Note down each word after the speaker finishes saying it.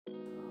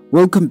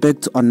Welcome back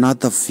to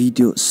another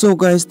video. So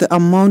guys, the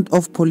amount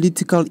of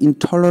political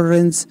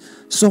intolerance,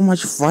 so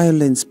much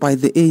violence by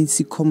the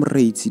ANC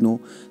comrades,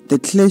 the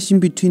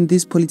clashing between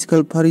these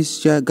political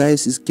parties,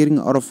 guys, is getting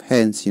out of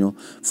hands,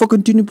 For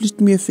continue, please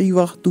do me a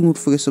favor, do not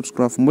forget to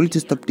subscribe for more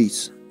latest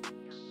updates.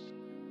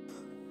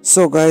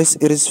 So guys,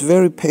 it is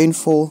very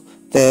painful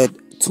that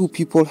two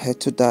people had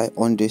to die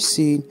on the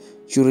scene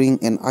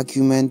during an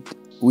argument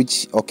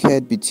which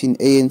occurred between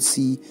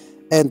ANC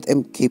and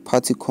MK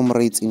party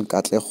comrades in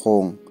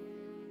Katlehong.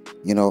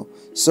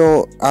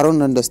 So I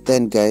don't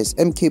understand, guys.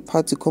 MK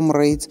party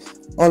comrades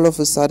all of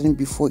a sudden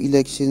before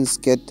elections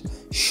get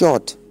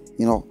shot,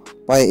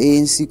 by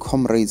ANC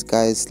comrades,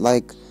 guys.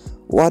 Like,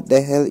 what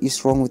the hell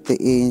is wrong with the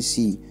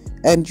ANC?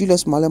 And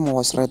Julius Malema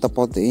was right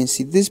about the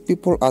ANC. These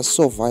people are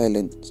so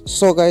violent.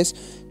 So guys,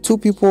 two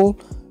people,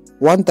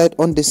 one died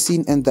on the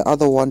scene and the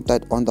other one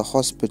died on the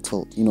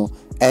hospital,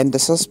 and the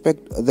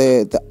suspect,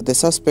 the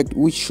suspect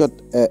which shot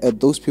at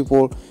those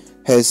people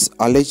has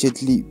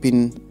allegedly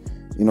been,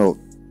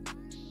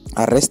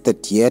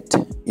 arrested yet,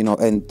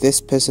 and this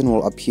person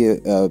will appear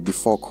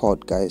before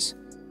court, guys,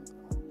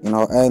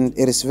 and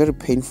it is very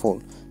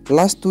painful.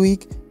 Last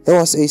week there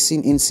was a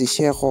scene in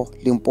Seshego,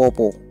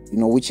 Limpopo,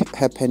 which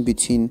happened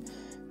between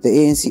the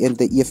ANC and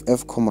the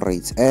EFF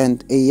comrades,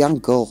 and a young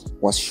girl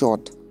was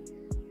shot.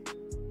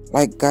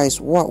 Like, guys,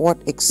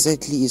 what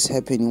exactly is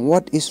happening?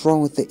 What is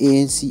wrong with the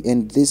ANC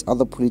and these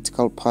other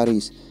political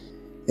parties?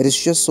 It is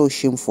just so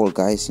shameful,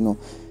 guys.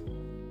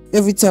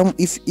 Every time,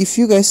 if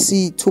you guys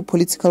see two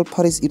political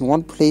parties in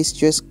one place,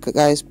 just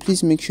guys,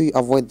 please make sure you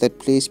avoid that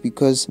place,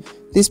 because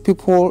these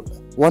people,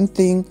 one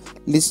thing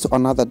leads to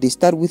another. They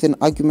start with an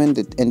argument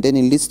and then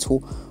it leads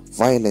to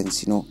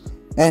violence,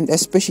 and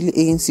especially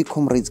ANC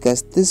comrades,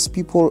 guys. These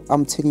people,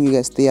 I'm telling you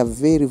guys, they are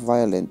very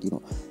violent.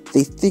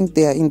 They think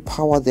they are in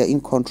power, they are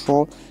in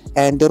control,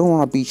 and they don't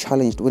want to be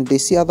challenged. When they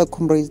see other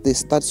comrades, they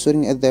start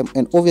swearing at them.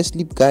 And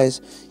obviously,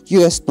 guys, you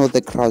guys know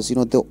the crowds,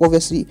 they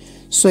obviously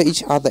swear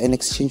each other and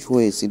exchange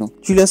words,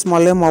 Julius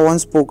Malema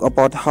once spoke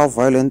about how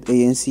violent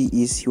ANC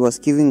is. He was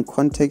giving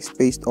context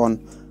based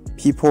on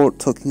people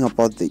talking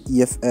about the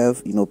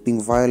EFF,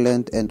 being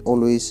violent and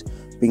always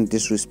being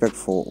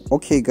disrespectful.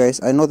 Okay,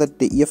 guys, I know that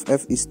the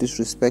EFF is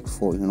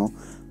disrespectful,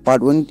 but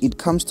when it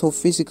comes to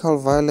physical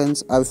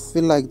violence, I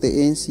feel like the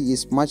ANC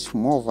is much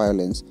more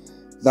violent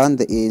than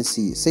the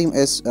ANC, same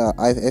as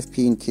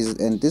IFFP in cases.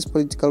 And these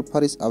political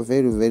parties are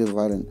very, very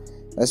violent,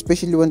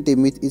 especially when they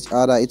meet each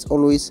other. It's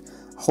always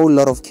a whole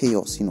lot of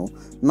chaos,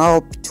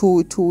 Now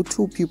two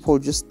people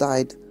just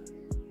died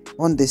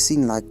on the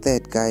scene like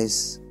that,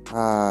 guys.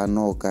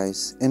 No,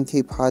 guys.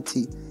 MK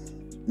party.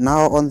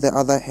 Now, on the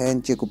other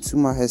hand, Jacob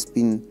Zuma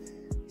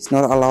is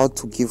not allowed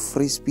to give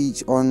free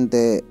speech on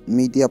the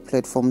media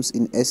platforms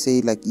in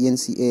SA like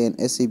ENCA and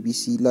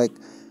SABC. Like,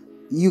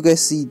 you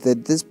guys see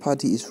that this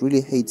party is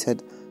really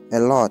hated a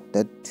lot,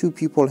 that two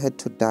people had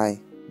to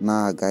die.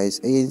 Nah, guys,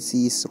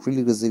 ANC is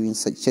really receiving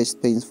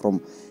such pains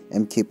from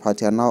MK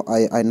party, and now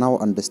I now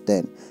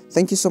understand.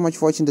 Thank you so much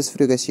for watching this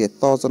video, guys. Your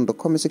thoughts on the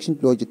comment section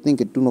below. What you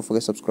think, and do not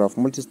forget to subscribe for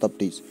more latest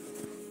updates.